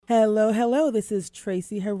Hello, hello. This is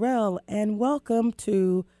Traci Harrell, and welcome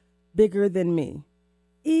to Bigger Than Me.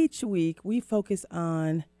 Each week, we focus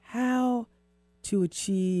on how to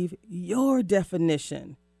achieve your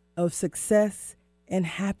definition of success and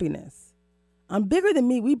happiness. On Bigger Than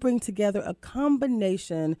Me, we bring together a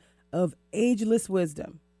combination of ageless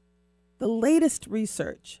wisdom, the latest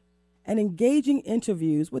research, and engaging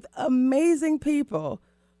interviews with amazing people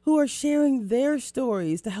who are sharing their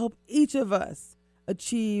stories to help each of us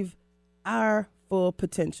achieve our full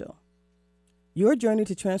potential. Your journey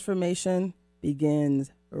to transformation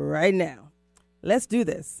begins right now. Let's do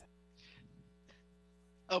this.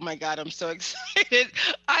 Oh my God, I'm so excited.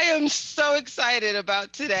 I am so excited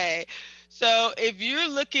about today. So if you're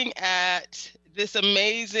looking at this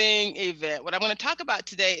amazing event, what I'm going to talk about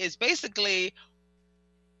today is basically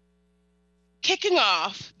kicking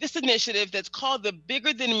off this initiative that's called the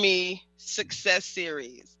Bigger Than Me Success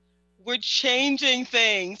Series. We're changing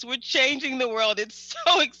things. We're changing the world. It's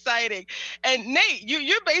so exciting. And Nate,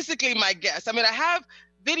 you're basically my guest. I mean, I have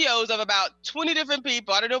videos of about 20 different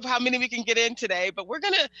people. I don't know how many we can get in today, but we're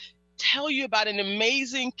going to tell you about an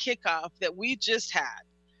amazing kickoff that we just had,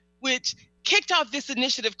 which kicked off this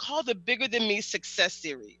initiative called the Bigger Than Me Success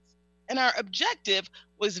Series. And our objective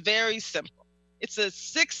was very simple. It's a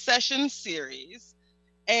 6-session series,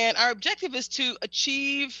 and our objective is to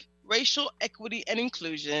achieve racial equity and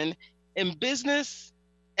inclusion in business,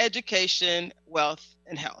 education, wealth,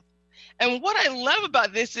 and health. And what I love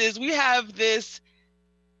about this is we have this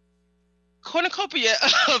cornucopia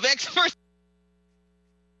of experts.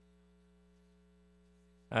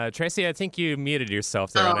 Traci, I think you muted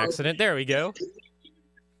yourself there on accident. There we go.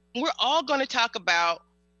 We're all going to talk about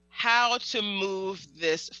how to move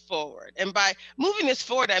this forward. And by moving this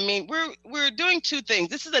forward, I mean, we're doing two things.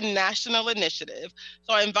 This is a national initiative.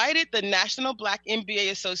 So I invited the National Black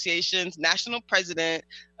MBA Association's national president,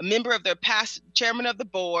 a member of their past chairman of the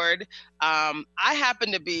board. I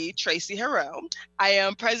happen to be Traci Harrell. I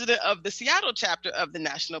am president of the Seattle chapter of the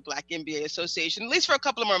National Black MBA Association, at least for a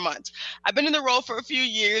couple of more months. I've been in the role for a few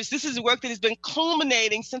years. This is work that has been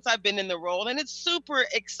culminating since I've been in the role, and it's super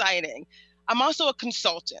exciting. I'm also a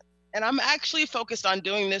consultant, and I'm actually focused on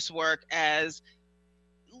doing this work as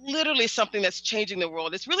literally something that's changing the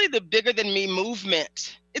world. It's really the Bigger Than Me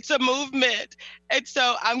movement. It's a movement. And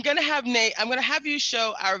so I'm going to have Nate, I'm going to have you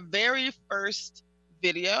show our very first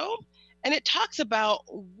video, and it talks about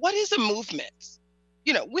what is a movement.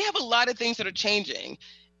 You know, we have a lot of things that are changing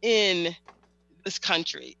in this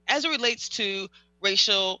country as it relates to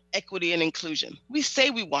racial equity and inclusion. We say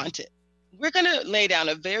we want it. We're going to lay down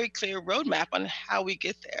a very clear roadmap on how we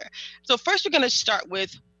get there. So first, we're going to start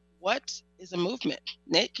with what is a movement.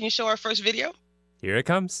 Nate, can you show our first video? Here it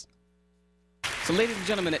comes. So ladies and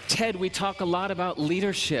gentlemen, at TED, we talk a lot about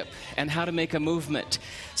leadership and how to make a movement.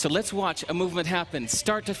 So let's watch a movement happen,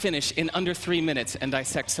 start to finish, in under 3 minutes and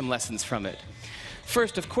dissect some lessons from it.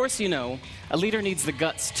 First, of course, you know, a leader needs the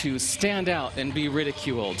guts to stand out and be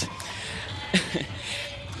ridiculed.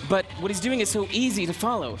 But what he's doing is so easy to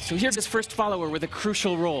follow. So here's his first follower with a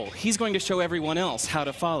crucial role. He's going to show everyone else how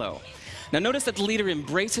to follow. Now notice that the leader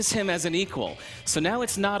embraces him as an equal. So now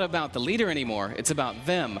it's not about the leader anymore, it's about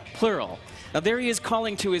them, plural. Now there he is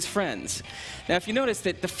calling to his friends. Now if you notice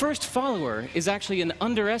that the first follower is actually an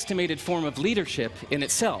underestimated form of leadership in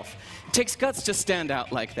itself. It takes guts to stand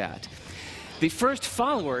out like that. The first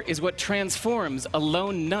follower is what transforms a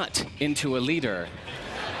lone nut into a leader.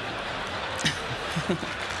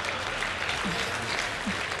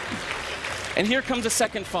 And here comes a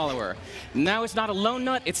second follower. Now it's not a lone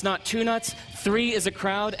nut, it's not 2 nuts, 3 is a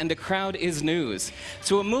crowd, and the crowd is news.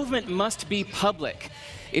 So a movement must be public.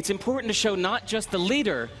 It's important to show not just the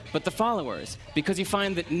leader, but the followers, because you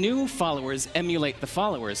find that new followers emulate the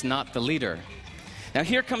followers, not the leader. Now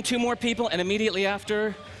here come 2 more people, and immediately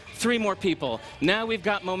after, 3 more people. Now we've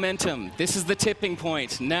got momentum. This is the tipping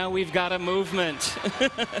point. Now we've got a movement.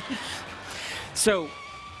 So,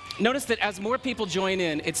 notice that as more people join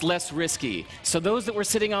in, it's less risky. So those that were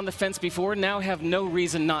sitting on the fence before now have no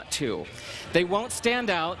reason not to. They won't stand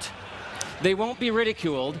out, they won't be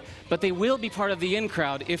ridiculed, but they will be part of the in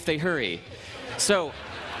crowd if they hurry. So,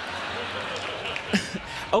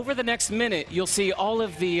 over the next minute, you'll see all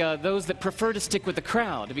of the those that prefer to stick with the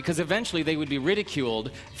crowd, because eventually they would be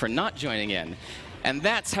ridiculed for not joining in. And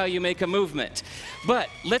that's how you make a movement. But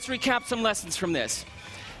let's recap some lessons from this.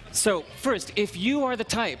 So first, if you are the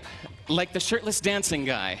type, like the shirtless dancing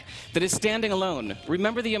guy, that is standing alone,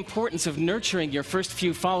 remember the importance of nurturing your first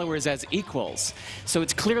few followers as equals. So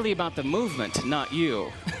it's clearly about the movement, not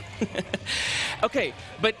you. Okay,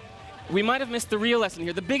 but we might have missed the real lesson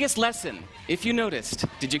here. The biggest lesson, if you noticed,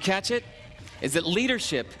 did you catch it? is that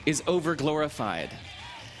leadership is overglorified.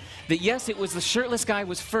 That yes, it was the shirtless guy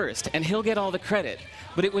was first, and he'll get all the credit,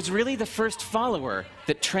 but it was really the first follower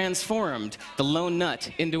that transformed the lone nut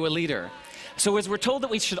into a leader. So as we're told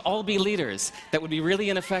that we should all be leaders, that would be really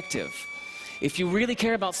ineffective. If you really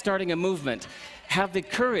care about starting a movement, have the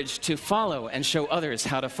courage to follow and show others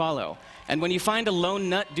how to follow. And when you find a lone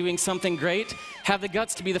nut doing something great, have the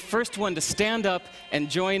guts to be the first one to stand up and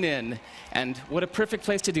join in. And what a perfect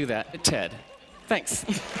place to do that, TED. Thanks.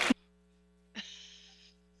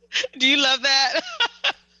 Do you love that?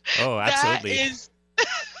 Oh, absolutely. That is,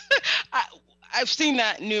 I've seen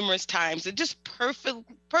that numerous times. It just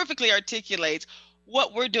perfectly articulates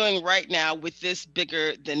what we're doing right now with this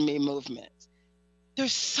Bigger Than Me movement.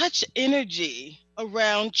 There's such energy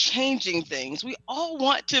around changing things. We all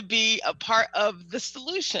want to be a part of the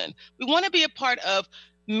solution. We want to be a part of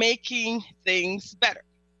making things better.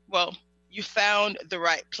 Well, you found the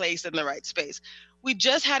right place and the right space. We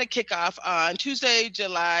just had a kickoff on Tuesday,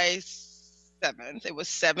 July 7th. It was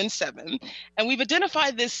 7/7. And we've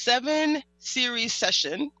identified this 7-series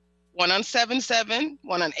session, one on 7/7,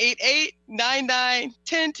 one on 8/8, 9/9,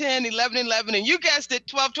 10/10, 11/11, and you guessed it,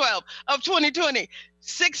 12/12 of 2020.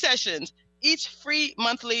 6 sessions, each free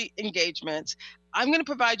monthly engagements. I'm going to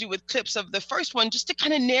provide you with clips of the first one just to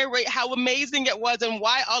kind of narrate how amazing it was and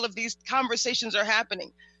why all of these conversations are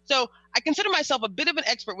happening. So I consider myself a bit of an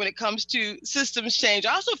expert when it comes to systems change.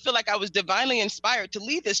 I also feel like I was divinely inspired to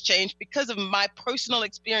lead this change because of my personal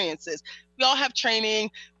experiences. We all have training,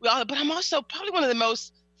 but I'm also probably one of the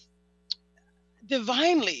most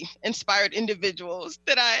divinely inspired individuals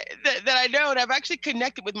that I know, and I've actually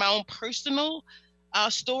connected with my own personal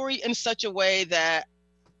story in such a way that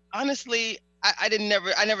honestly I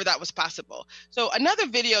never thought was possible. So another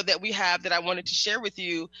video that we have that I wanted to share with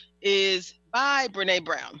you is by Brene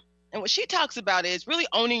Brown. And what she talks about is really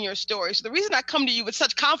owning your story. So the reason I come to you with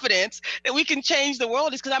such confidence that we can change the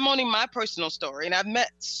world is because I'm owning my personal story. And I've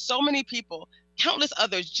met so many people, countless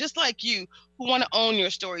others just like you, who want to own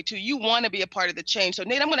your story too. You want to be a part of the change. So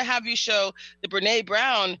Nate, I'm going to have you show the Brene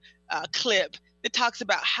Brown clip that talks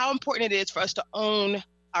about how important it is for us to own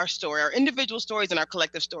our story, our individual stories and our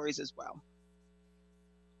collective stories as well.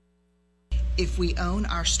 If we own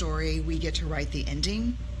our story, we get to write the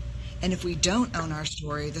ending. And if we don't own our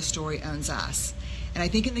story, the story owns us. And I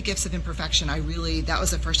think in the Gifts of Imperfection, that was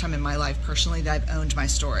the first time in my life personally that I've owned my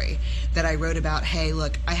story, that I wrote about, hey,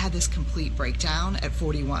 look, I had this complete breakdown at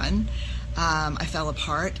 41. I fell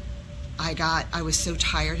apart. I was so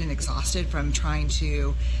tired and exhausted from trying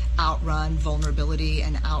to outrun vulnerability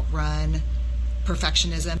and outrun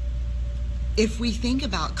perfectionism. If we think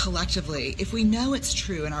about collectively, if we know it's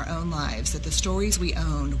true in our own lives that the stories we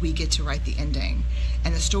own, we get to write the ending,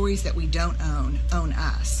 and the stories that we don't own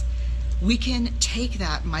us, we can take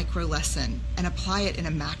that micro lesson and apply it in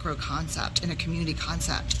a macro concept, in a community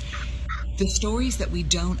concept. The stories that we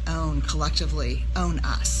don't own collectively own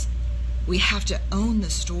us. We have to own the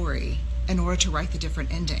story in order to write the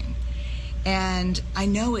different ending. And I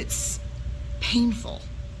know it's painful,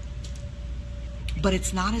 but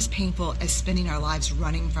it's not as painful as spending our lives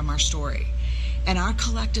running from our story. And our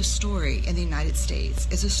collective story in the United States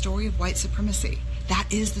is a story of white supremacy. That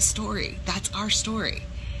is the story. That's our story.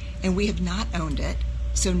 And we have not owned it.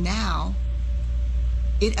 So now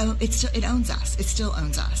it owns us. It still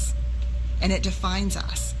owns us. And it defines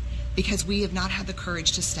us because we have not had the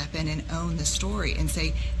courage to step in and own the story and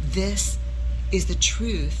say, this is the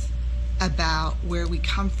truth about where we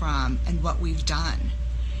come from and what we've done.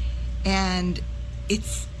 And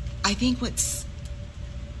I think what's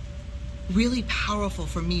really powerful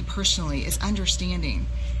for me personally is understanding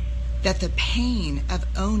that the pain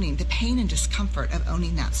and discomfort of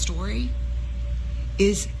owning that story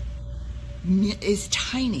is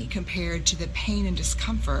tiny compared to the pain and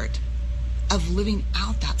discomfort of living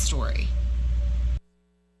out that story.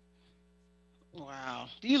 Wow.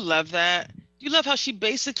 Do you love that? Do you love how she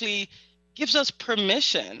basically gives us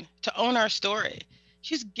permission to own our story?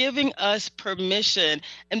 She's giving us permission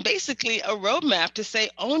and basically a roadmap to say,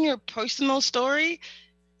 own your personal story,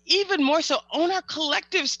 even more so, own our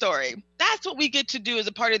collective story. That's what we get to do as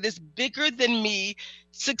a part of this Bigger Than Me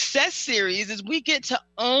success series, is we get to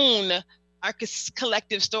own our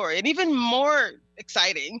collective story. And even more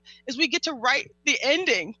exciting is we get to write the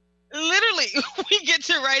ending. Literally, we get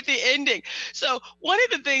to write the ending. So one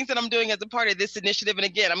of the things that I'm doing as a part of this initiative, and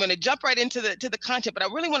again, I'm going to jump right into the content, but I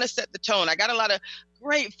really want to set the tone. I got a lot of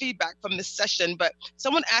great feedback from this session, but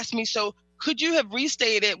someone asked me, so could you have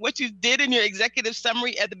restated what you did in your executive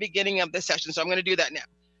summary at the beginning of the session? So I'm going to do that now.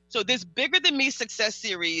 So this Bigger Than Me success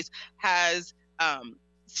series has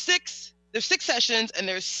there's 6 sessions and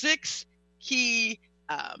there's 6 key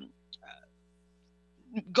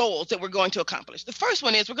goals that we're going to accomplish. The first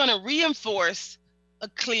one is we're going to reinforce a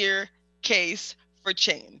clear case for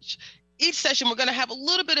change. Each session, we're going to have a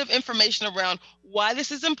little bit of information around why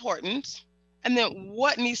this is important, and then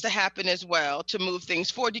what needs to happen as well to move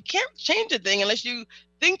things forward. You can't change a thing unless you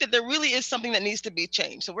think that there really is something that needs to be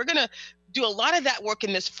changed. So we're going to do a lot of that work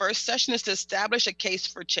in this first session, is to establish a case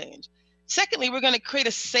for change. Secondly, we're going to create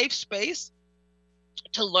a safe space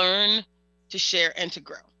to learn, to share, and to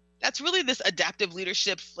grow. That's really this adaptive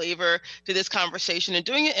leadership flavor to this conversation, and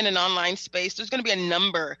doing it in an online space. There's going to be a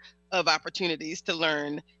number of opportunities to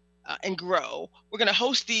learn and grow. We're going to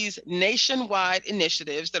host these nationwide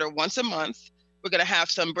initiatives that are once a month. We're going to have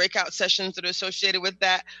some breakout sessions that are associated with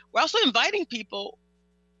that. We're also inviting people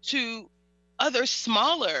to other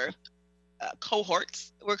smaller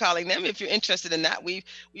cohorts, we're calling them, if you're interested in that. We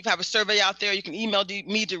have a survey out there. You can email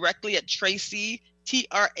me directly at Traci,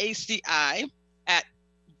 Traci, at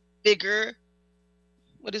bigger,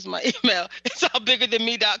 what is my email? It's all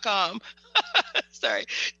biggerthanme.com. Sorry,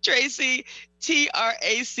 Traci,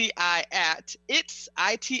 Traci, at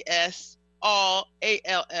it's all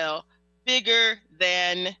all bigger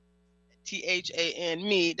than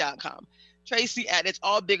me.com. Traci at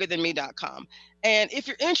itsallbiggerthanme.com. And if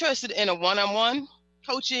you're interested in a one-on-one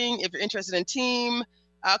coaching, if you're interested in team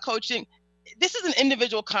coaching, this is an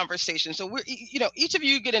individual conversation. So each of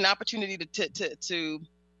you get an opportunity to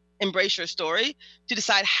embrace your story, to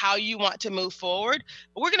decide how you want to move forward.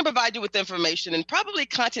 But we're going to provide you with information and probably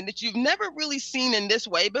content that you've never really seen in this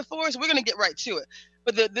way before. So we're going to get right to it.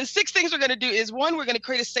 But the 6 things we're going to do is, 1, we're going to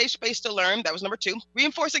create a safe space to learn. That was number 2.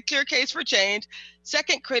 Reinforce a clear case for change.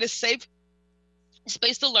 2nd, create a safe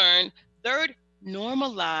space to learn. 3rd,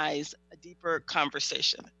 normalize a deeper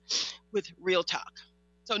conversation with real talk.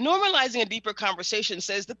 So normalizing a deeper conversation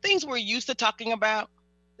says the things we're used to talking about,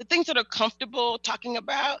 the things that are comfortable talking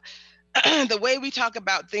about, the way we talk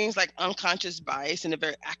about things like unconscious bias in a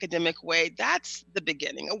very academic way, that's the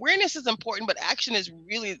beginning. Awareness is important, but action is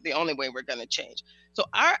really the only way we're going to change. So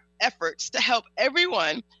our efforts to help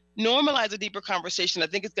everyone normalize a deeper conversation, I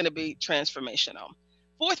think, is going to be transformational.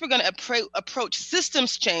 4th, we're going to approach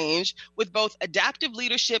systems change with both adaptive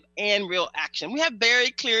leadership and real action. We have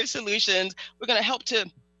very clear solutions. We're going to help to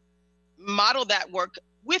model that work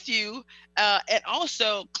with you and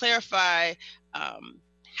also clarify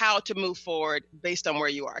how to move forward based on where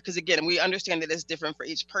you are. Because again, we understand that it's different for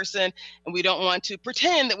each person, and we don't want to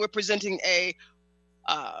pretend that we're presenting a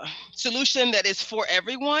solution that is for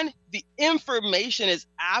everyone. The information is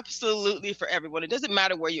absolutely for everyone. It doesn't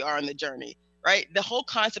matter where you are in the journey, right? The whole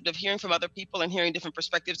concept of hearing from other people and hearing different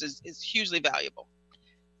perspectives is hugely valuable.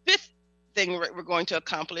 5th thing we're going to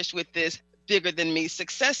accomplish with this Bigger Than Me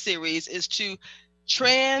Success Series is to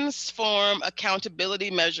transform accountability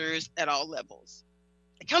measures at all levels.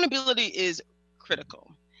 Accountability is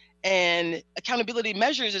critical, and accountability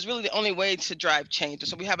measures is really the only way to drive change.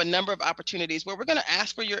 So we have a number of opportunities where we're going to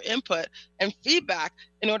ask for your input and feedback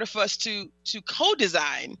in order for us to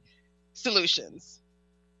co-design solutions.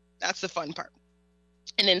 That's the fun part.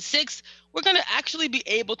 And then 6, we're going to actually be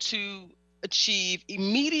able to achieve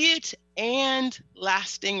immediate and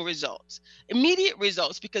lasting results. Immediate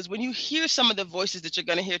results, because when you hear some of the voices that you're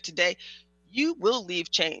going to hear today, you will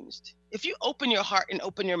leave changed. If you open your heart and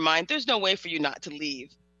open your mind, there's no way for you not to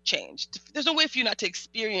leave changed. There's no way for you not to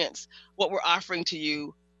experience what we're offering to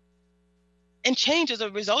you and change as a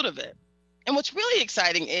result of it. And what's really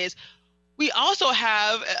exciting is we also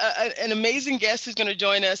have an amazing guest who's going to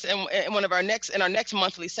join us in our next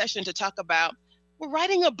monthly session to talk about, we're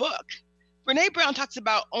writing a book. Brene Brown talks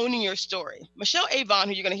about owning your story. Michelle Avon,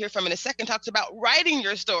 who you're going to hear from in a second, talks about writing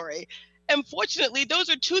your story. And fortunately, those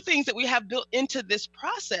are 2 things that we have built into this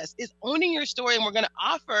process, is owning your story. And we're going to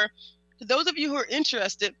offer to those of you who are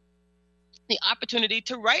interested the opportunity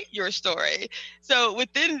to write your story. So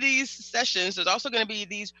within these sessions, there's also going to be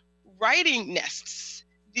these writing nests,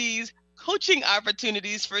 these coaching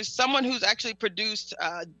opportunities for someone who's actually produced,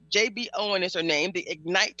 JB Owen is her name, the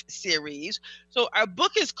Ignite series. So our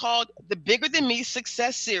book is called The Bigger Than Me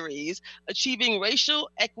Success Series, Achieving Racial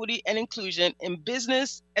Equity and Inclusion in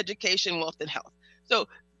Business, Education, Wealth, and Health. So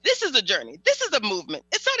this is a journey. This is a movement.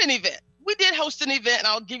 It's not an event. We did host an event, and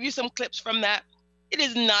I'll give you some clips from that. It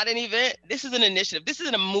is not an event. This is an initiative. This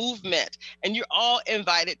is a movement, and you're all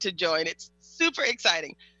invited to join. It's super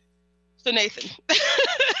exciting. So Nathan.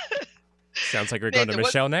 Sounds like we're going to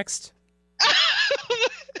Michelle next.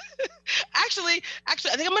 Actually, I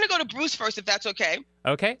think I'm going to go to Bruce first, if that's okay.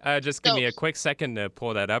 Okay. Just give me a quick second to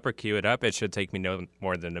pull that up or cue it up. It should take me no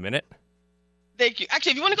more than a minute. Thank you.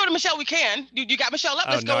 Actually, if you want to go to Michelle, we can. You got Michelle up?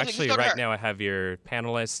 Oh, Let's no, go. actually, Let's go to right her. now I have your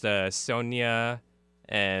panelists, Sonia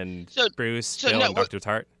and Bruce, Bill, no, and Dr.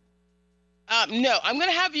 Tart. No, I'm going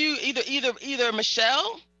to have you either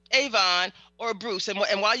Michelle, Avon, or Bruce. And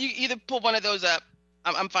while you either pull one of those up,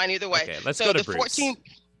 I'm fine either way. Okay, let's go to Bruce.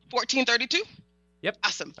 1432? Yep.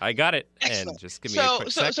 Awesome. I got it. Excellent. And just give me a quick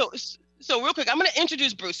sec. So real quick, I'm going to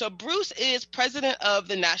introduce Bruce. So Bruce is president of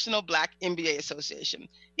the National Black MBA Association.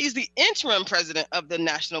 He's the interim president of the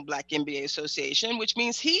National Black MBA Association, which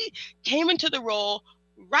means he came into the role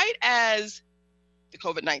right as the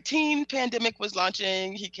COVID-19 pandemic was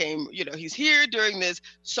launching. He came, he's here during this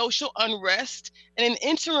social unrest in an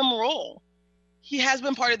interim role. He has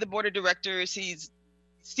been part of the board of directors. He's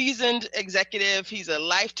seasoned executive. He's a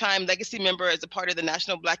lifetime legacy member as a part of the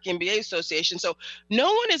National Black MBA Association. So no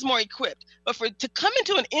one is more equipped. But to come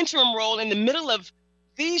into an interim role in the middle of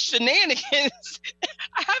these shenanigans,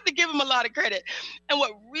 I have to give him a lot of credit. And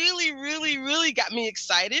what really, really, really got me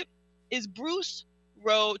excited is Bruce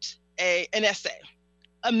wrote an essay,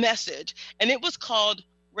 a message, and it was called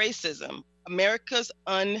Racism, America's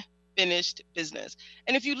Unfinished Business.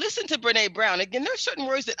 And if you listen to Brene Brown, again, there are certain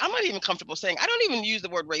words that I'm not even comfortable saying. I don't even use the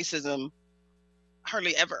word racism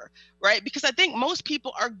hardly ever, right? Because I think most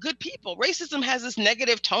people are good people. Racism has this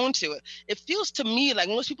negative tone to it. It feels to me like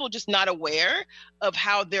most people are just not aware of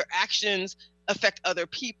how their actions affect other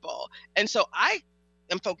people. And so I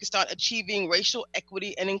am focused on achieving racial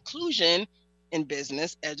equity and inclusion in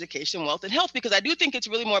business, education, wealth, and health, because I do think it's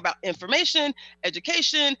really more about information,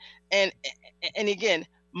 education, and again,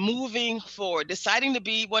 moving forward, deciding to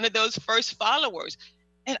be one of those first followers.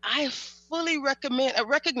 And I fully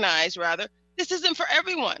recognize, this isn't for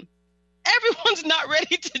everyone. Everyone's not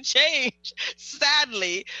ready to change,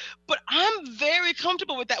 sadly, but I'm very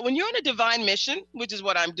comfortable with that. When you're on a divine mission, which is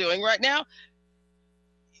what I'm doing right now,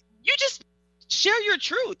 you just share your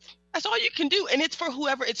truth. That's all you can do. And it's for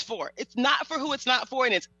whoever it's for. It's not for who it's not for,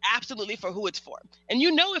 and it's absolutely for who it's for. And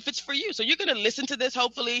you know if it's for you. So you're going to listen to this.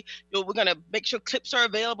 Hopefully, we're going to make sure clips are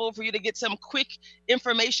available for you to get some quick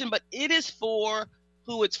information, but it is for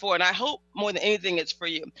who it's for. And I hope more than anything, it's for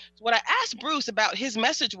you. So what I asked Bruce about his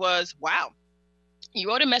message was, wow, he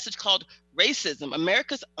wrote a message called Racism,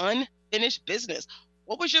 America's Unfinished Business.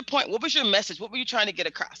 What was your point? What was your message? What were you trying to get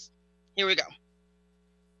across? Here we go.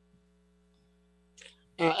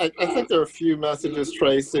 I think there are a few messages,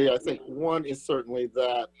 Tracy. I think one is certainly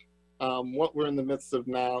that what we're in the midst of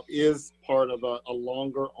now is part of a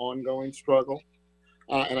longer ongoing struggle.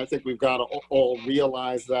 And I think we've got to all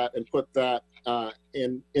realize that and put that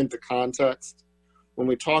into context. When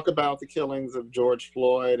we talk about the killings of George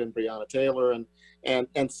Floyd and Breonna Taylor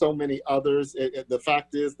and so many others, the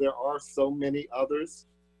fact is there are so many others.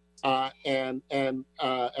 And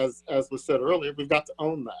as was said earlier, we've got to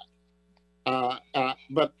own that.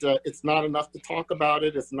 But it's not enough to talk about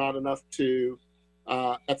it. It's not enough to,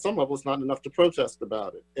 at some level, it's not enough to protest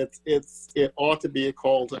about it. It ought to be a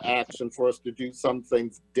call to action for us to do some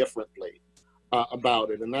things differently about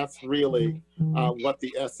it. And that's really what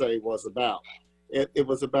the essay was about. It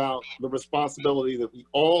was about the responsibility that we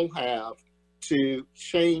all have to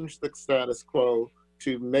change the status quo,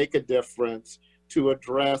 to make a difference, to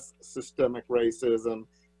address systemic racism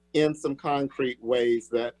in some concrete ways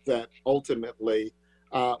that ultimately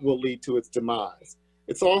will lead to its demise.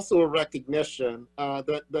 It's also a recognition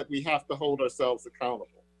that we have to hold ourselves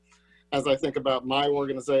accountable. As I think about my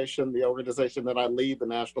organization, the organization that I lead, the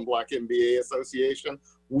National Black MBA Association,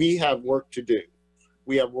 we have work to do.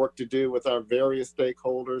 We have work to do with our various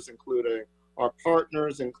stakeholders, including our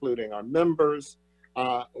partners, including our members.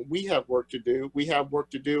 We have work to do. We have work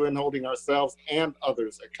to do in holding ourselves and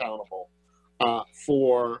others accountable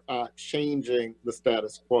for changing the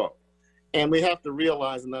status quo. And we have to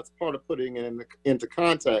realize, and that's part of putting it into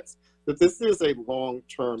context, that this is a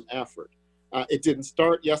long-term effort. It didn't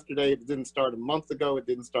start yesterday, it didn't start a month ago, it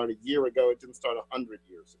didn't start a year ago, it didn't start 100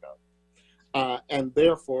 years ago. And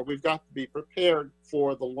therefore, we've got to be prepared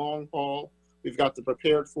for the long haul. We've got to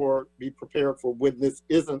be prepared for when this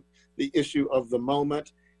isn't the issue of the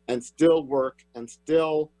moment, and still work and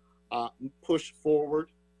still push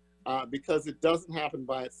forward. Because it doesn't happen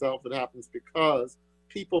by itself. It happens because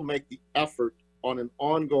people make the effort on an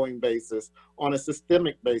ongoing basis, on a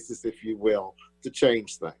systemic basis, if you will, to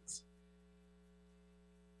change things.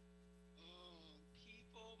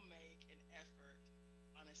 People make an effort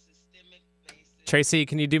on a systemic basis. Tracy,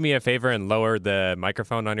 can you do me a favor and lower the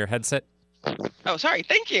microphone on your headset? Oh, sorry.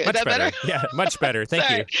 Thank you. Much Is that better? Yeah, much better. Thank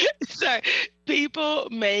you. Sorry. People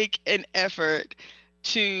make an effort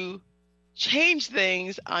to change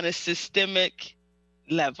things on a systemic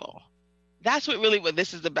level, That's what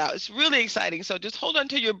this is about. It's really exciting. So just hold on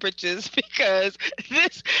to your britches because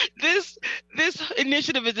this this this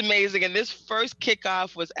initiative is amazing, and this first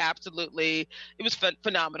kickoff was absolutely it was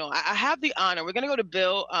phenomenal. I have the honor. We're going to go to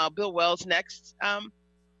Bill Wells next.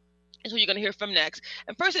 Is who you're going to hear from next.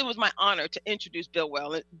 And first, it was my honor to introduce Bill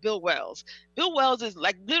Wells. Bill Wells is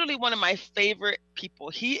like literally one of my favorite people.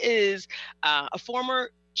 He is a former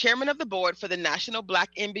chairman of the board for the National Black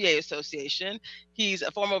MBA Association. He's a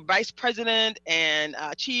former vice president and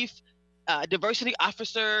chief diversity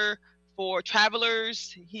officer for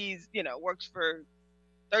Travelers. He's, works for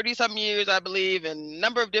 30 some years, I believe, and a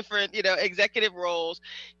number of different, executive roles.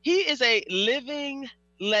 He is a living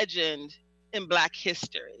legend in Black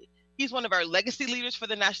history. He's one of our legacy leaders for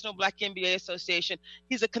the National Black MBA Association.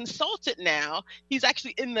 He's a consultant now. He's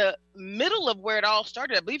actually in the middle of where it all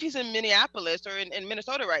started. I believe he's in Minneapolis or in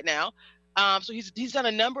Minnesota right now. So he's done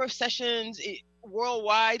a number of sessions,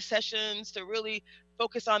 worldwide sessions, to really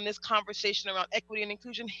focus on this conversation around equity and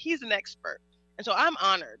inclusion. He's an expert. And so I'm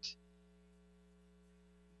honored,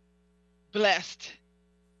 blessed,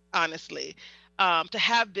 honestly, to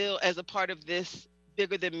have Bill as a part of this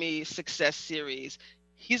Bigger Than Me success series.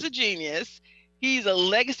 He's a genius. He's a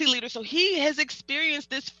legacy leader. So he has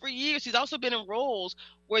experienced this for years. He's also been in roles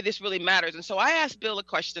where this really matters. And so I asked Bill a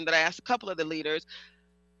question that I asked a couple of the leaders.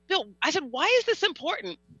 Bill, I said, why is this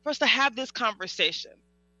important for us to have this conversation?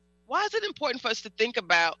 Why is it important for us to think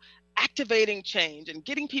about activating change and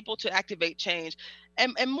getting people to activate change?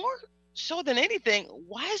 And more so than anything,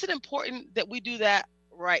 why is it important that we do that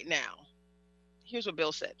right now? Here's what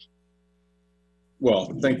Bill said.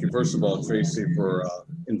 Well, thank you, first of all, Traci, for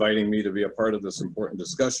inviting me to be a part of this important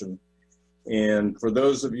discussion. And for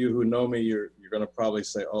those of you who know me, you're going to probably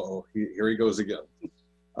say, "Oh, here he goes again."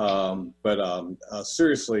 But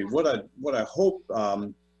seriously, what I hope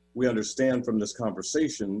we understand from this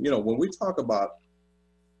conversation, when we talk about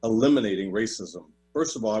eliminating racism,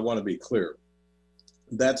 first of all, I want to be clear.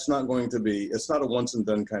 It's not a once and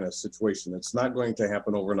done kind of situation. It's not going to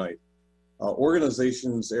happen overnight.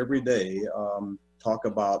 Organizations every day talk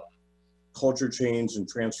about culture change and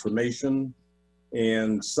transformation,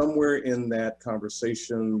 and somewhere in that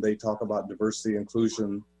conversation they talk about diversity,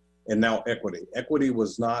 inclusion, and now equity. Equity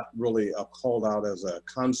was not really called out as a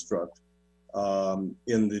construct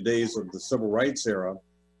in the days of the civil rights era.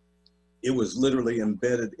 It was literally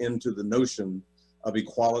embedded into the notion of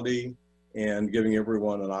equality and giving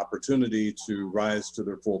everyone an opportunity to rise to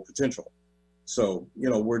their full potential. So,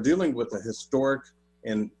 we're dealing with a historic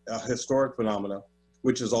phenomena,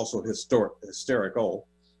 which is also hysterical,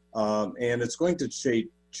 and it's going to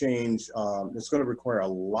change. It's going to require a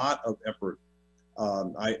lot of effort.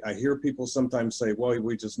 I hear people sometimes say, well,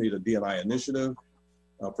 we just need a D&I initiative.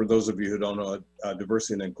 For those of you who don't know, a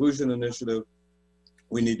diversity and inclusion initiative.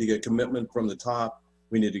 We need to get commitment from the top.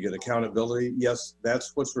 We need to get accountability. Yes,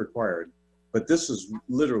 that's what's required. But this is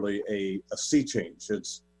literally a sea change.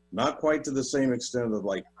 It's not quite to the same extent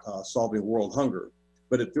of solving world hunger,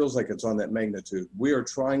 but it feels like it's on that magnitude. We are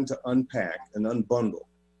trying to unpack and unbundle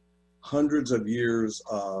hundreds of years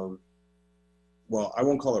of, well, I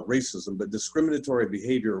won't call it racism, but discriminatory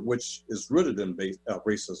behavior, which is rooted in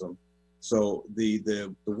racism. So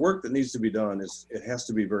the work that needs to be done it has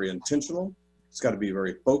to be very intentional. It's got to be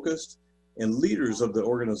very focused. And leaders of the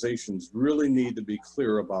organizations really need to be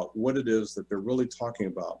clear about what it is that they're really talking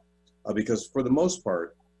about. Because for the most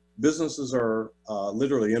part, businesses are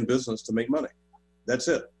literally in business to make money. That's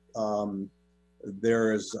it.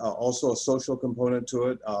 There is also a social component to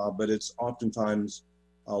it, but it's oftentimes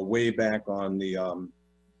way back on the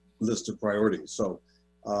list of priorities. So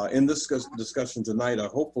in this discussion tonight,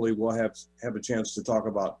 hopefully we'll have a chance to talk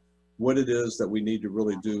about what it is that we need to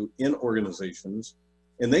really do in organizations.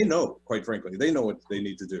 And they know, quite frankly, they know what they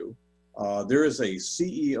need to do. There is a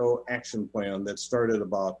CEO action plan that started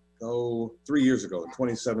about 3 years ago, in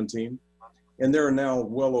 2017. And there are now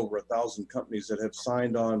well over 1,000 companies that have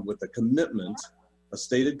signed on with a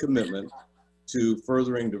stated commitment to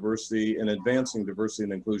furthering diversity and advancing diversity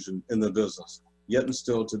and inclusion in the business. Yet and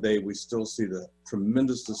still today, we still see the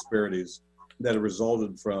tremendous disparities that have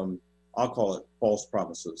resulted from, I'll call it, false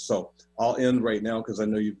promises. So I'll end right now because I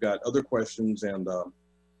know you've got other questions, and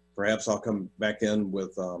perhaps I'll come back in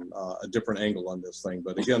with a different angle on this thing.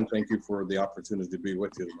 But again, thank you for the opportunity to be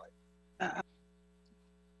with you tonight.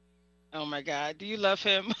 Oh my God, do you love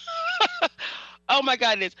him? Oh my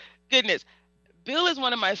goodness. Bill is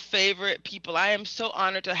one of my favorite people. I am so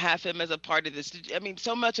honored to have him as a part of this. I mean,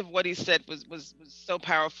 so much of what he said was so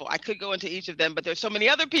powerful. I could go into each of them, but there's so many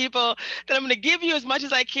other people that I'm going to give you as much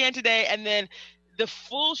as I can today. And then The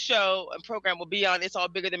full show and program will be on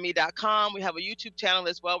itsallbiggerthanme.com. We have a YouTube channel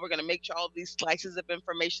as well. We're going to make sure all of these slices of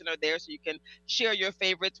information are there so you can share your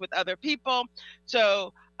favorites with other people.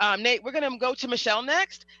 So, Nate, we're going to go to Michelle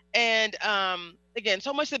next. And again,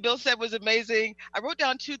 so much that Bill said was amazing. I wrote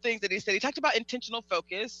down two things that he said. He talked about intentional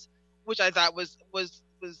focus, which I thought was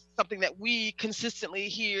something that we consistently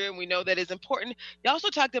hear and we know that is important. He also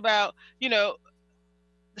talked about, the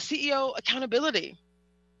CEO accountability.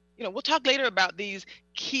 We'll talk later about these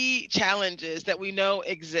key challenges that we know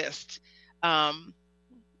exist. I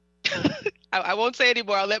won't say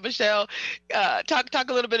anymore. I'll let Michelle talk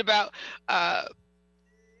a little bit about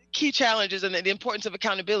key challenges and the importance of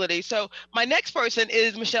accountability. So my next person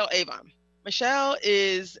is Michelle Avon. Michelle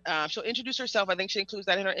is, she'll introduce herself. I think she includes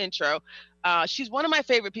that in her intro. She's one of my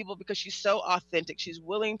favorite people because she's so authentic. She's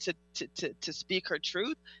willing to speak her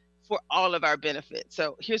truth for all of our benefit.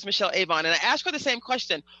 So here's Michelle Avon. And I asked her the same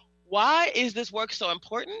question. Why is this work so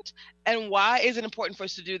important? And why is it important for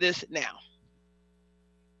us to do this now?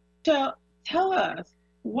 So tell us,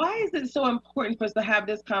 why is it so important for us to have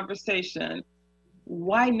this conversation?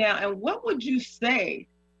 Why now? And what would you say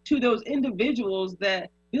to those individuals that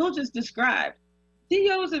Bill just described?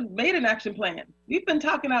 CEOs have made an action plan. We've been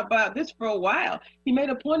talking about this for a while. He made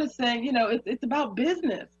a point of saying, it's about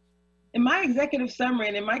business. In my executive summary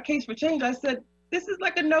and in my case for change, I said, this is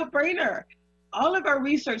like a no-brainer. All of our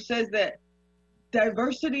research says that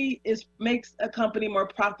diversity makes a company more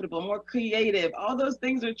profitable, more creative. All those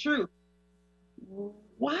things are true.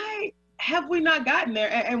 Why have we not gotten there?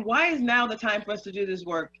 And why is now the time for us to do this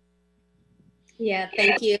work? Yeah,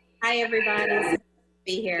 thank you. Hi, everybody. It's good to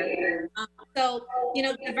be here.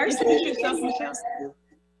 Diversity. Introduce yourself, Michelle.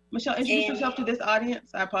 Michelle, introduce yourself to this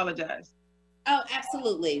audience. I apologize. Oh,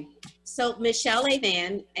 absolutely. So Michelle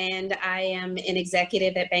Avon, and I am an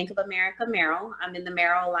executive at Bank of America Merrill. I'm in the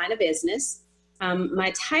Merrill line of business.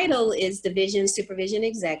 My title is Division Supervision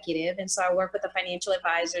Executive, and so I work with the financial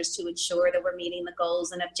advisors to ensure that we're meeting the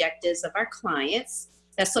goals and objectives of our clients.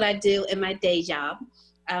 That's what I do in my day job.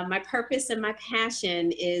 My purpose and my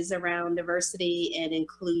passion is around diversity and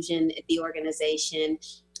inclusion at the organization.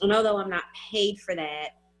 And although I'm not paid for that,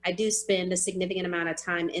 I do spend a significant amount of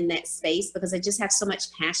time in that space because I just have so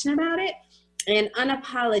much passion about it, and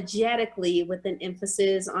unapologetically with an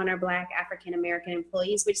emphasis on our Black African-American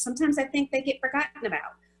employees, which sometimes I think they get forgotten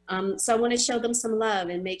about. So I want to show them some love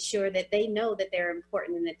and make sure that they know that they're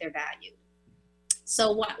important and that they're valued.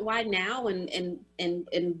 So why now,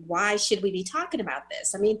 and why should we be talking about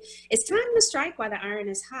this? I mean, it's time to strike while the iron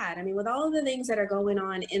is hot. I mean, with all of the things that are going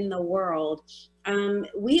on in the world,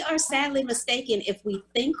 we are sadly mistaken if we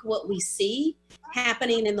think what we see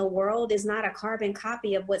happening in the world is not a carbon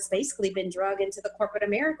copy of what's basically been drug into the corporate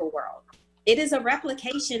America world. It is a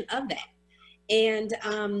replication of that. And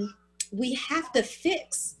we have to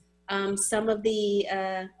fix some of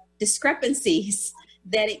the discrepancies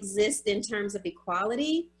that exist in terms of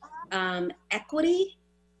equality, equity,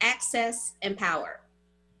 access, and power.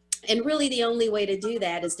 And really the only way to do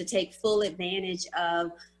that is to take full advantage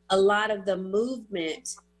of a lot of the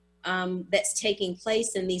movement that's taking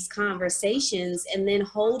place in these conversations, and then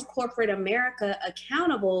hold corporate America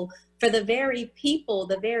accountable for the very people,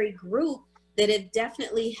 the very group that have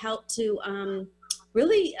definitely helped to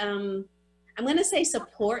really, I'm gonna say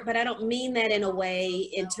support, but I don't mean that in a way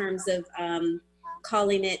in terms of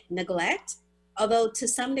calling it neglect, although to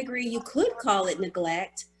some degree you could call it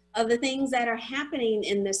neglect of the things that are happening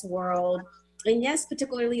in this world. And yes,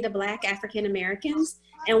 particularly the Black African Americans.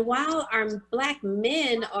 And while our Black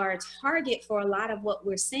men are a target for a lot of what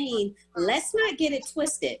we're seeing, let's not get it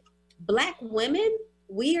twisted. Black women,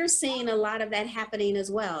 we are seeing a lot of that happening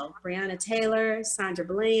as well. Breonna Taylor, Sandra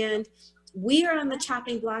Bland, we are on the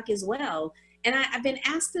chopping block as well. And I've been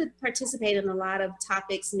asked to participate in a lot of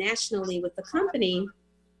topics nationally with the company.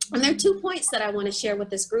 And there are 2 points that I want to share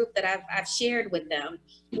with this group that I've shared with them.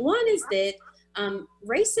 One is that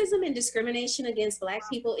racism and discrimination against Black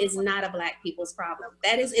people is not a Black people's problem.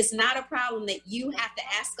 That is, it's not a problem that you have to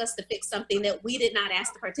ask us to fix something that we did not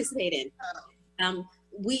ask to participate in.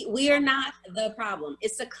 We are not the problem.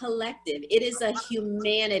 It's a collective. It is a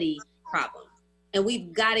humanity problem. And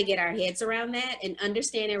we've got to get our heads around that and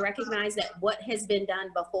understand and recognize that what has been done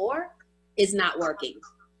before is not working.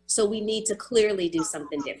 So we need to clearly do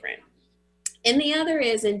something different. And the other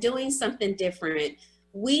is, in doing something different,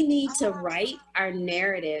 we need to write our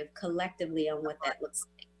narrative collectively on what that looks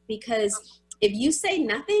like. Because if you say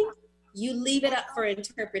nothing, you leave it up for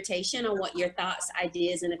interpretation on what your thoughts,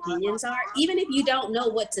 ideas, and opinions are. Even if you don't know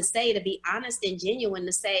what to say, to be honest and genuine,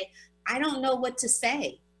 to say, I don't know what to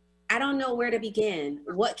say. I don't know where to begin.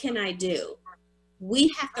 What can I do?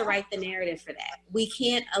 We have to write the narrative for that. We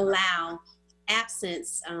can't allow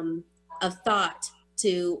absence of thought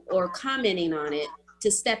to, or commenting on it, to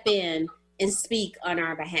step in and speak on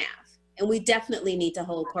our behalf. And we definitely need to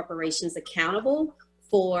hold corporations accountable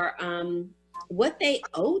for what they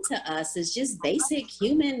owe to us is just basic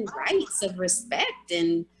human rights of respect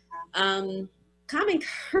and common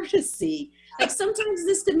courtesy. Like sometimes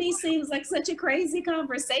this to me seems like such a crazy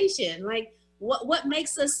conversation. Like what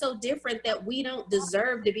makes us so different that we don't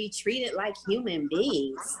deserve to be treated like human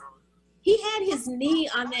beings? He had his knee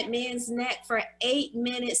on that man's neck for 8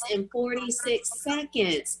 minutes and 46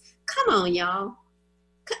 seconds. Come on, y'all.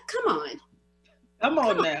 Come on. Come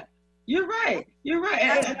on now. You're right. You're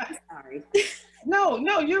right. I'm sorry.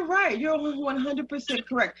 No, you're right. You're 100%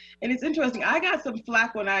 correct. And it's interesting. I got some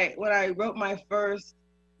flack when I wrote my first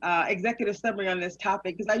executive summary on this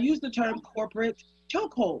topic because I used the term corporate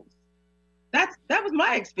chokeholds. That was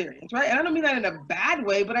my experience, right? And I don't mean that in a bad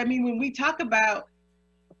way, but I mean when we talk about,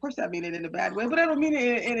 of course I mean it in a bad way, but I don't mean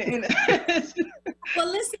it in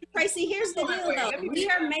Well, listen, Traci, here's the deal though. We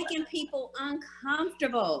are making people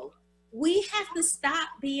uncomfortable. We have to stop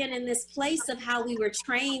being in this place of how we were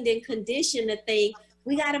trained and conditioned to think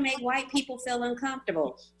we got to make white people feel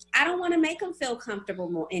uncomfortable. I don't want to make them feel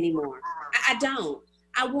comfortable anymore. I don't.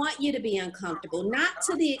 I want you to be uncomfortable, not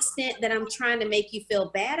to the extent that I'm trying to make you feel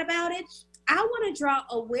bad about it. I want to draw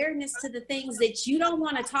awareness to the things that you don't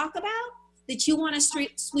want to talk about, that you want to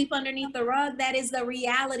sweep underneath the rug. That is the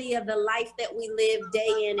reality of the life that we live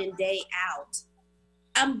day in and day out.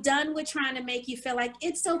 I'm done with trying to make you feel like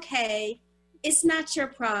it's okay. It's not your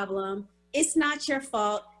problem. It's not your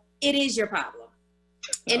fault. It is your problem.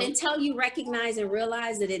 And until you recognize and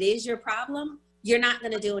realize that it is your problem, you're not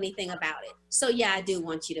going to do anything about it. So yeah, I do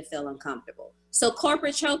want you to feel uncomfortable. So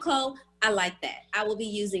corporate chokehold, I like that. I will be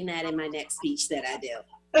using that in my next speech that I do.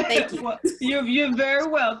 Thank you. Well, you're very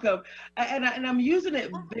welcome. And I'm using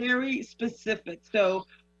it very specific. So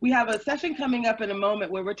we have a session coming up in a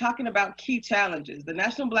moment where we're talking about key challenges. The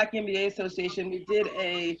National Black MBA Association, we did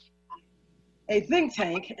a think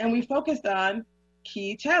tank and we focused on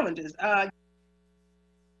key challenges. I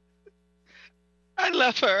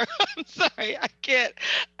love her. I'm sorry.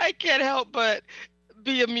 I can't help but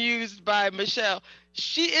be amused by Michelle.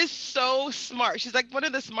 She is so smart. She's like one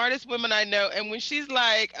of the smartest women I know. And when she's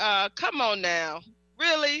like, come on now,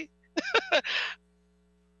 really?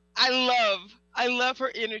 I love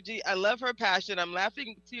her energy. I love her passion. I'm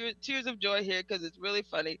laughing tears of joy here because it's really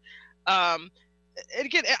funny. And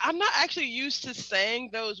again, I'm not actually used to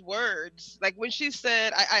saying those words. Like when she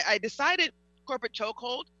said, I decided corporate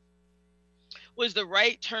chokehold was the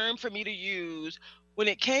right term for me to use when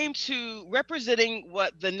it came to representing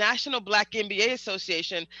what the National Black MBA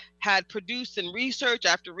Association had produced in research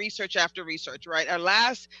after research after research, right? Our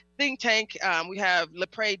last think tank, we have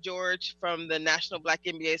LePray George from the National Black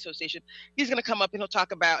MBA Association. He's going to come up and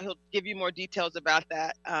he'll give you more details about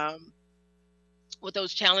that, what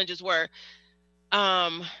those challenges were.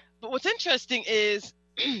 But what's interesting is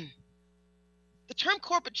the term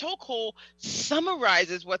corporate chokehold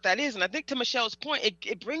summarizes what that is. And I think to Michelle's point,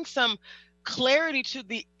 it brings some clarity to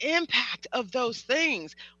the impact of those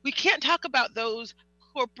things. We can't talk about those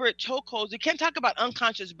corporate chokeholds. We can't talk about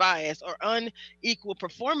unconscious bias or unequal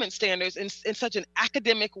performance standards in such an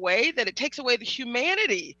academic way that it takes away the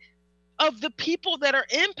humanity of the people that are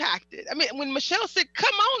impacted. I mean, when Michelle said,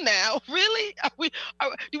 come on now, really?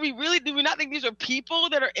 Do we not think these are people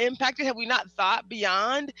that are impacted? Have we not thought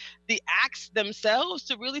beyond the acts themselves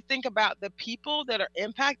to really think about the people that are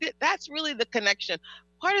impacted? That's really the connection,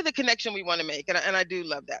 part of the connection we want to make. And I do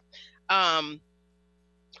love that. I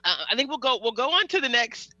think we'll go on to the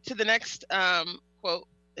next quote.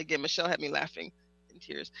 Again, Michelle had me laughing in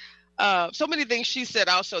tears. So many things she said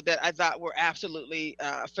also that I thought were absolutely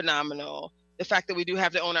phenomenal. The fact that we do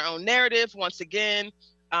have to own our own narrative once again.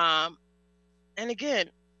 And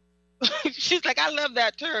again, she's like, I love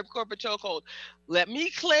that term, corporate chokehold. Let me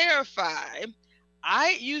clarify.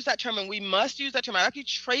 I use that term and we must use that term. I actually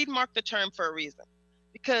trademarked the term for a reason.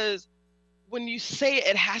 Because when you say it,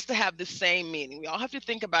 it has to have the same meaning. We all have to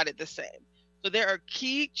think about it the same. So there are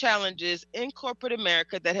key challenges in corporate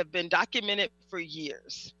America that have been documented for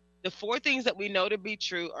years. The 4 things that we know to be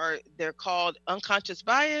true they're called unconscious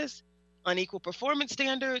bias, unequal performance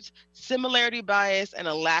standards, similarity bias, and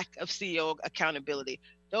a lack of CEO accountability.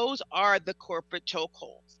 Those are the corporate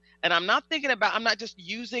chokeholds. And I'm not just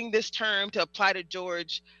using this term to apply to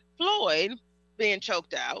George Floyd being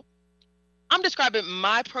choked out. I'm describing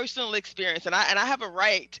my personal experience, and I have a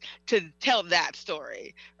right to tell that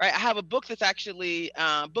story, right? I have a book that's actually,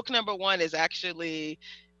 book number 1 is actually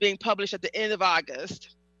being published at the end of August.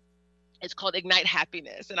 It's called Ignite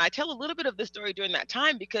Happiness. And I tell a little bit of the story during that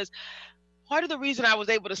time because part of the reason I was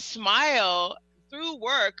able to smile through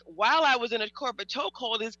work while I was in a corporate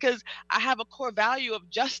chokehold is because I have a core value of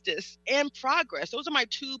justice and progress. Those are my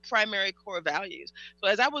two primary core values. So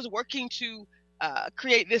as I was working to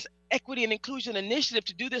create this equity and inclusion initiative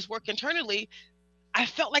to do this work internally, I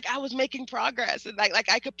felt like I was making progress, and like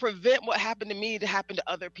I could prevent what happened to me to happen to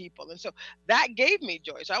other people. And so that gave me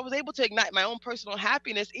joy. So I was able to ignite my own personal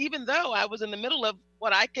happiness, even though I was in the middle of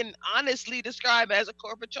what I can honestly describe as a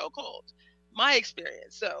corporate chokehold, my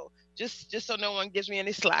experience. So just so no one gives me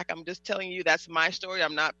any slack, I'm just telling you that's my story.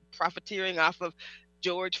 I'm not profiteering off of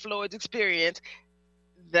George Floyd's experience.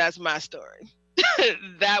 That's my story.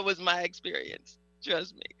 That was my experience.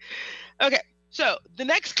 Trust me. Okay. So the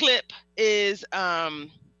next clip is okay,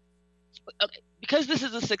 because this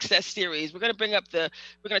is a success series, we're going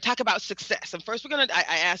to talk about success. And first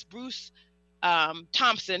I asked Bruce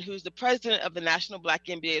Thompson, who's the president of the National Black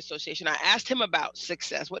MBA Association. I asked him about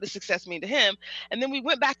success. What does success mean to him? And then we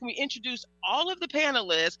went back and we introduced all of the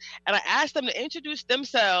panelists, and I asked them to introduce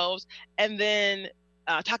themselves and then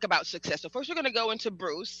talk about success. So first we're going to go into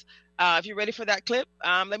Bruce. If you're ready for that clip,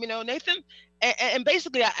 let me know, Nathan. And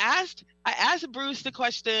basically I asked Bruce the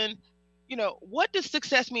question, what does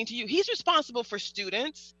success mean to you? He's responsible for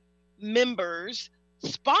students, members,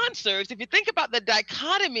 sponsors. If you think about the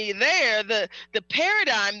dichotomy there, the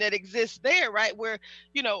paradigm that exists there, right, where,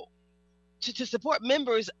 to support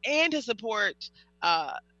members and to support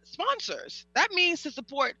sponsors, that means to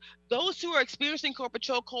support those who are experiencing corporate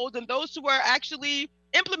chokeholds and those who are actually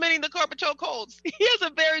implementing the corporate chokeholds. He has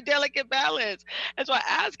a very delicate balance. And so I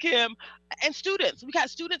asked him, and students, we got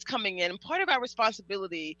students coming in, and part of our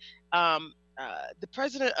responsibility, the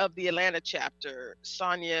president of the Atlanta chapter,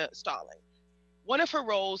 Sonia Stalling, one of her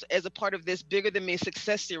roles as a part of this Bigger Than Me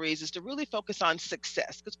Success series is to really focus on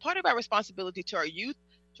success. Because part of our responsibility to our youth,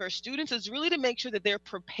 to our students, is really to make sure that they're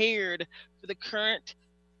prepared for the current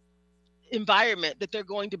environment that they're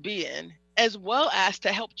going to be in, as well as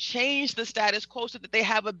to help change the status quo so that they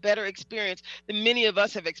have a better experience than many of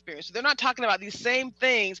us have experienced. So they're not talking about these same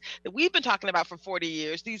things that we've been talking about for 40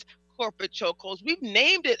 years, these corporate chokeholds. We've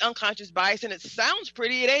named it unconscious bias, and it sounds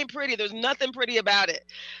pretty. It ain't pretty. There's nothing pretty about it.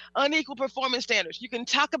 Unequal performance standards. You can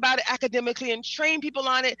talk about it academically and train people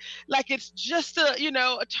on it like it's just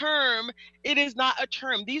a term. It is not a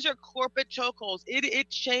term. These are corporate chokeholds. It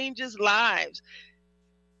changes lives.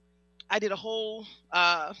 I did a whole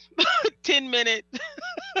 10-minute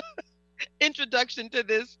introduction to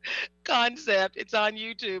this concept. It's on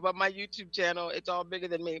YouTube, on my YouTube channel. It's all Bigger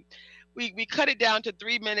Than Me. We cut it down to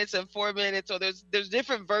 3 minutes and 4 minutes. So there's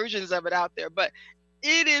different versions of it out there, but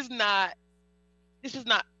this is not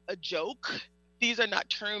a joke. These are not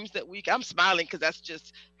terms that I'm smiling because that's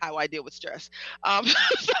just how I deal with stress.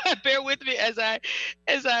 So bear with me as I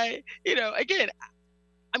again,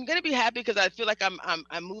 I'm going to be happy because I feel like I'm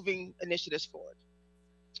moving initiatives forward.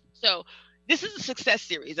 So this is a success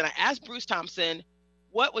series, and I asked Bruce Thompson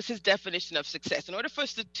what was his definition of success. In order for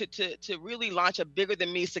us to really launch a Bigger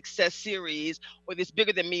Than Me success series or this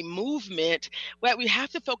Bigger Than Me movement, well, we have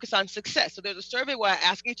to focus on success. So there's a survey where I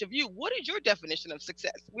ask each of you, what is your definition of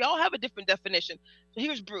success? We all have a different definition. So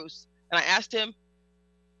here's Bruce, and I asked him,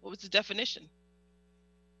 what was his definition?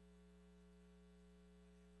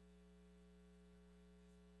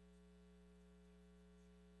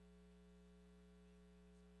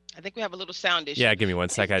 I think we have a little sound issue. Yeah, give me one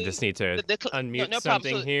sec. I just need to unmute no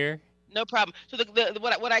something problem. here. No problem. So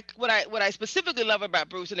what I specifically love about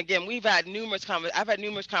Bruce, and again, I've had numerous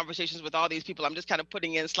conversations with all these people. I'm just kind of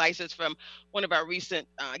putting in slices from one of our recent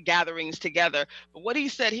gatherings together. But what he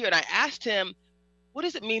said here, and I asked him, what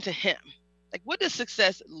does it mean to him? Like, what does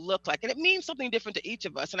success look like? And it means something different to each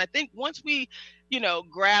of us. And I think once we,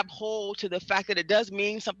 grab hold to the fact that it does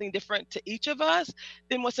mean something different to each of us,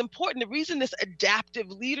 then what's important, the reason this adaptive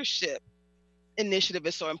leadership initiative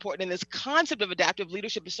is so important and this concept of adaptive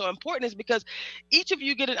leadership is so important is because each of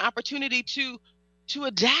you get an opportunity to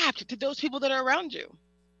adapt to those people that are around you.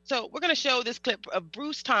 So we're going to show this clip of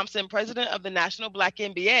Bruce Thompson, president of the National Black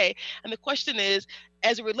MBA. And the question is,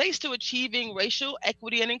 as it relates to achieving racial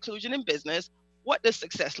equity and inclusion in business, what does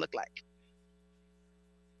success look like?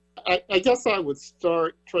 I guess I would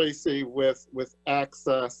start, Traci, with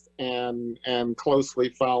access and closely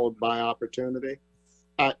followed by opportunity.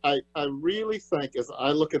 I really think, as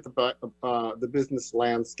I look at the business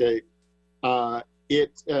landscape, and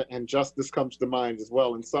justice comes to mind as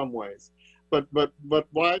well in some ways. But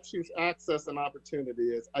why I choose access and opportunity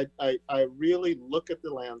is I really look at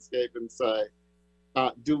the landscape and say,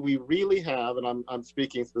 do we really have, and I'm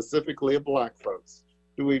speaking specifically of Black folks,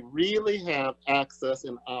 Do we really have access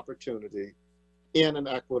and opportunity in an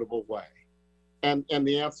equitable way? And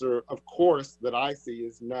the answer, of course, that I see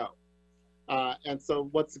is no. And so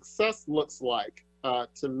what success looks like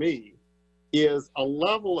to me is a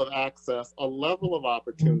level of access, a level of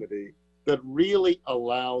opportunity that really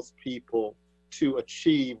allows people to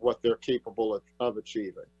achieve what they're capable of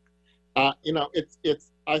achieving. I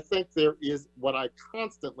think there is what I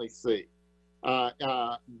constantly see,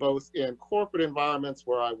 both in corporate environments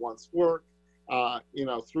where I once worked,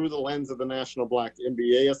 through the lens of the National Black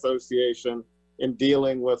MBA Association, in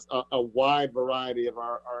dealing with a wide variety of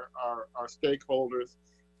our stakeholders,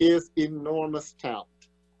 is enormous talent.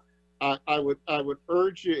 I would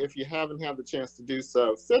urge you, if you haven't had the chance to do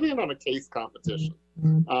so, sit in on a case competition,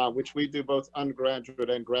 which we do both undergraduate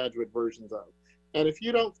and graduate versions of. And if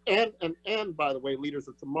you don't, and by the way, Leaders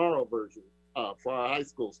of Tomorrow version for our high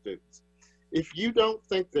school students. If you don't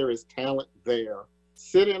think there is talent there,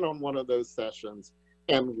 sit in on one of those sessions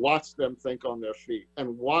and watch them think on their feet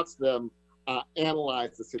and watch them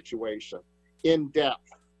analyze the situation in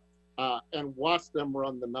depth and watch them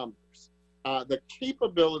run the numbers. The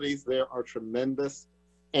capabilities there are tremendous,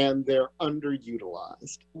 and they're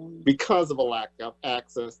underutilized because of a lack of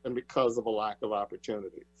access and because of a lack of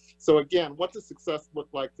opportunity. So again, what does success look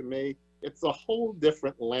like to me? It's a whole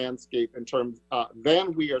different landscape in terms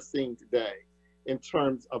than we are seeing today in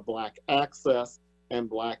terms of Black access and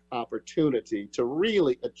Black opportunity to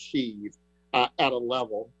really achieve at a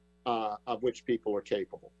level of which people are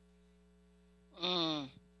capable.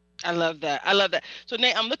 I love that. I love that. So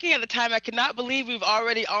Nate, I'm looking at the time. I cannot believe we've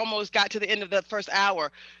already almost got to the end of the first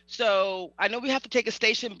hour. So I know we have to take a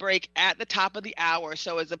station break at the top of the hour.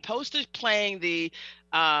 So as opposed to playing the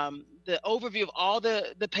overview of all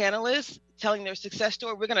the panelists telling their success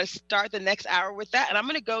story, we're going to start the next hour with that. And I'm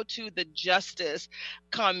going to go to the justice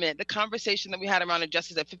comment, the conversation that we had around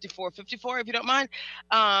injustice at 5454, if you don't mind.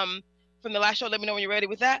 From the last show, let me know when you're ready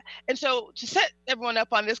with that. And so to set everyone up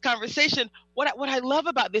on this conversation, what I love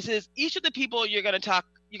about this is each of the people you're going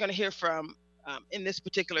to hear from in this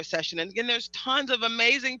particular session. And again, there's tons of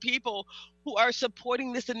amazing people who are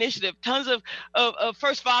supporting this initiative, tons of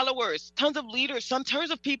first followers, tons of leaders,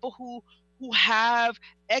 tons of people who have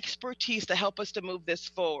expertise to help us to move this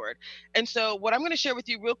forward. And so what I'm going to share with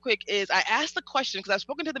you real quick is I asked the question because I've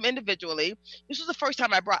spoken to them individually. This was the first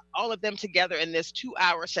time I brought all of them together in this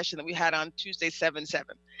 2-hour session that we had on Tuesday, 7/7.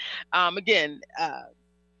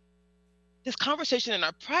 This conversation in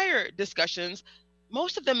our prior discussions,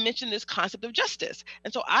 most of them mentioned this concept of justice.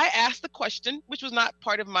 And so I asked the question, which was not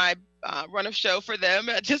part of my run of show for them.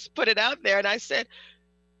 I just put it out there and I said,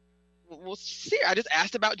 well, see, I just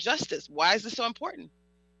asked about justice. Why is this so important?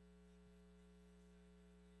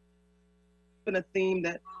 Been a theme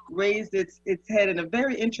that raised its head in a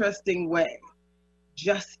very interesting way.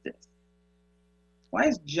 Justice. Why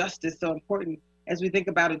is justice so important as we think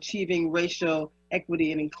about achieving racial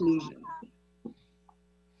equity and inclusion?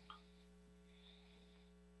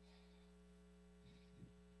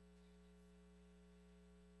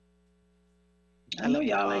 I know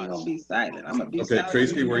y'all ain't gonna be silent. I'm gonna be silent. Okay,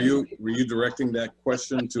 Traci, were you directing that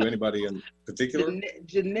question to anybody in particular?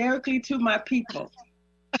 Generically to my people.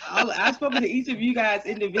 I've spoken to each of you guys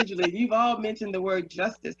individually. You've all mentioned the word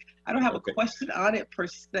justice. I don't have a question on it per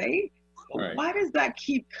se. But why does that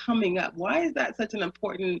keep coming up? Why is that such an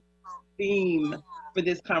important theme for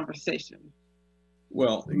this conversation?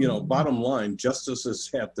 Well, bottom line, justice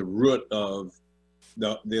is at the root of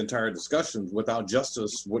the entire discussion. Without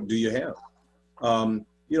justice, what do you have?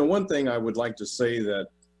 One thing I would like to say that,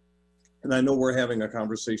 and I know we're having a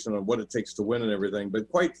conversation on what it takes to win and everything, but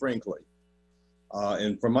quite frankly,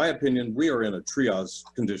 and from my opinion, we are in a triage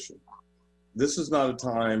condition. This is not a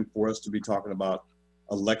time for us to be talking about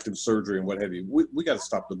elective surgery and what have you. We got to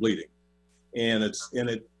stop the bleeding. And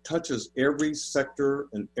it touches every sector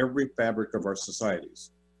and every fabric of our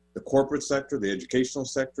societies. The corporate sector, the educational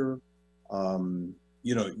sector,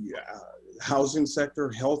 housing sector,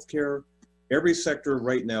 healthcare. Every sector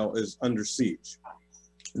right now is under siege,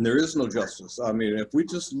 and there is no justice. I mean, if we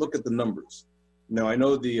just look at the numbers. Now, I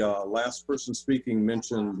know the last person speaking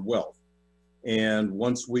mentioned wealth, and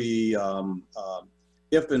once we,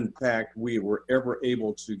 if in fact we were ever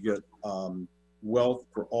able to get wealth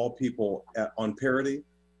for all people on parity,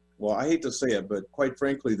 well, I hate to say it, but quite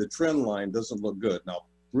frankly, the trend line doesn't look good. Now,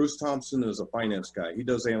 Bruce Thompson is a finance guy. He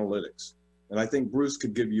does analytics, and I think Bruce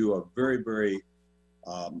could give you a very, very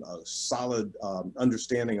a solid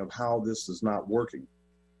understanding of how this is not working.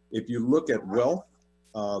 If you look at wealth,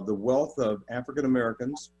 the wealth of African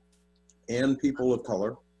Americans and people of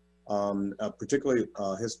color, particularly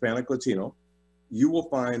Hispanic Latino, you will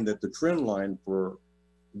find that the trend line for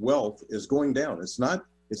wealth is going down. It's not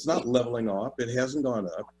leveling off. It hasn't gone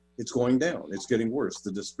up. It's going down. It's getting worse.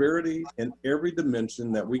 The disparity in every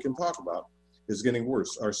dimension that we can talk about is getting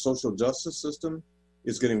worse. Our social justice system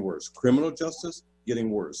is getting worse. Criminal justice,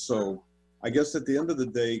 getting worse. So I guess at the end of the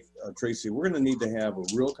day, Traci, we're going to need to have a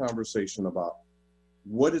real conversation about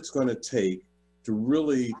what it's going to take to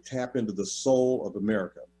really tap into the soul of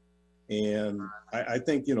America. And I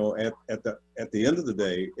think, you know, at the end of the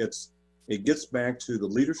day, it gets back to the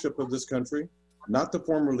leadership of this country, not the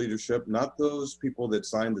former leadership, not those people that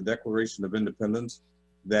signed the Declaration of Independence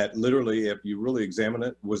that literally, if you really examine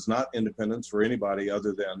it, was not independence for anybody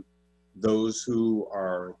other than those who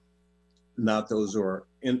are not those who are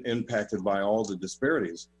impacted by all the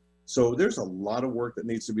disparities. So there's a lot of work that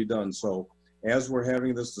needs to be done. So as we're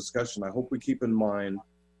having this discussion, I hope we keep in mind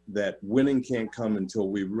that winning can't come until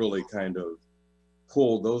we really kind of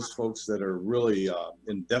pull those folks that are really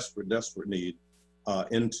in desperate need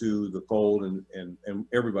into the fold, and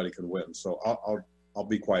everybody can win. So I'll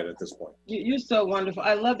be quiet at this point. You're so wonderful.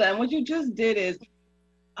 I love that. And what you just did is,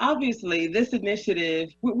 obviously, this initiative,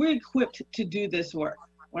 we're equipped to do this work.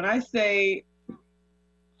 When I say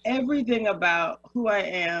everything about who I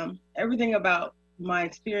am, everything about my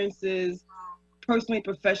experiences, personally,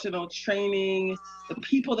 professional training, the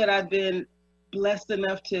people that I've been blessed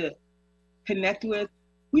enough to connect with,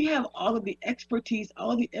 we have all of the expertise,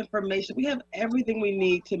 all the information. We have everything we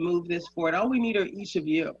need to move this forward. All we need are each of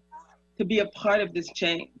you to be a part of this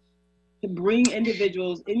change, to bring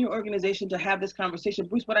individuals in your organization to have this conversation.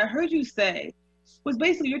 Bruce, what I heard you say was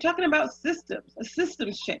basically you're talking about systems, a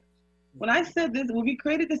systems change. When I said this, when we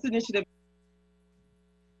created this initiative,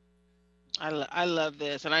 I love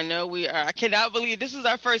this. And I know I cannot believe this is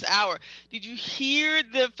our first hour. Did you hear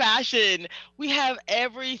the passion? We have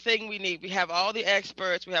everything we need. We have all the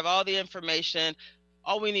experts. We have all the information.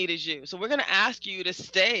 All we need is you. So we're going to ask you to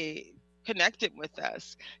stay connected with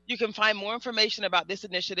us. You can find more information about this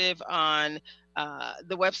initiative on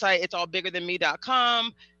the website. It's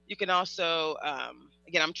allbiggerthanme.com. You can also,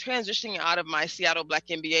 again, I'm transitioning out of my Seattle Black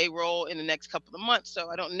MBA role in the next couple of months, so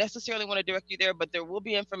I don't necessarily want to direct you there, but there will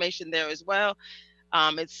be information there as well.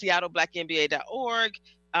 It's seattleblackmba.org.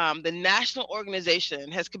 The national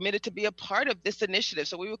organization has committed to be a part of this initiative,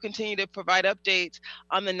 so we will continue to provide updates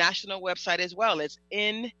on the national website as well. It's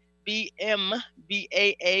nbmbaa.org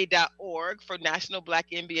for National Black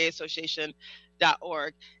MBA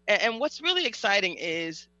Association.org. And what's really exciting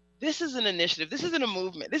is this is an initiative. This isn't a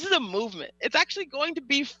movement. This is a movement. It's actually going to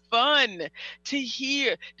be fun to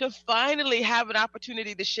hear, to finally have an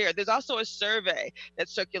opportunity to share. There's also a survey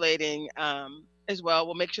that's circulating as well.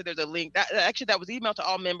 We'll make sure there's a link. That was emailed to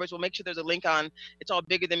all members. We'll make sure there's a link on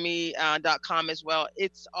itsallbiggerthanme.com as well.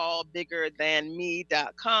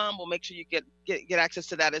 Itsallbiggerthanme.com. We'll make sure you get access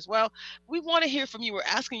to that as well. We want to hear from you. We're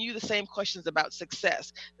asking you the same questions about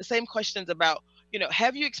success, the same questions about,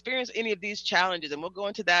 have you experienced any of these challenges? And we'll go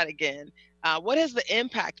into that again. What has the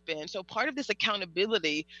impact been? So part of this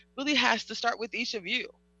accountability really has to start with each of you.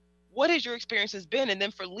 What has your experiences been? And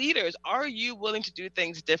then for leaders, are you willing to do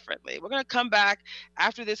things differently? We're going to come back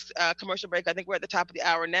after this commercial break. I think we're at the top of the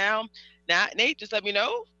hour now. Now, Nate, just let me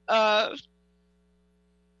know.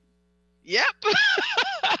 Yep.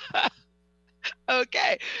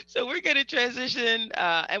 Okay. So we're going to transition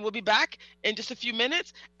and we'll be back in just a few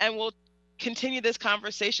minutes, and we'll continue this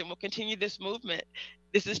conversation. We'll continue this movement.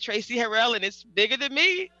 This is Traci Harrell, and it's Bigger Than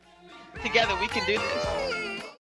Me. Together we can do this.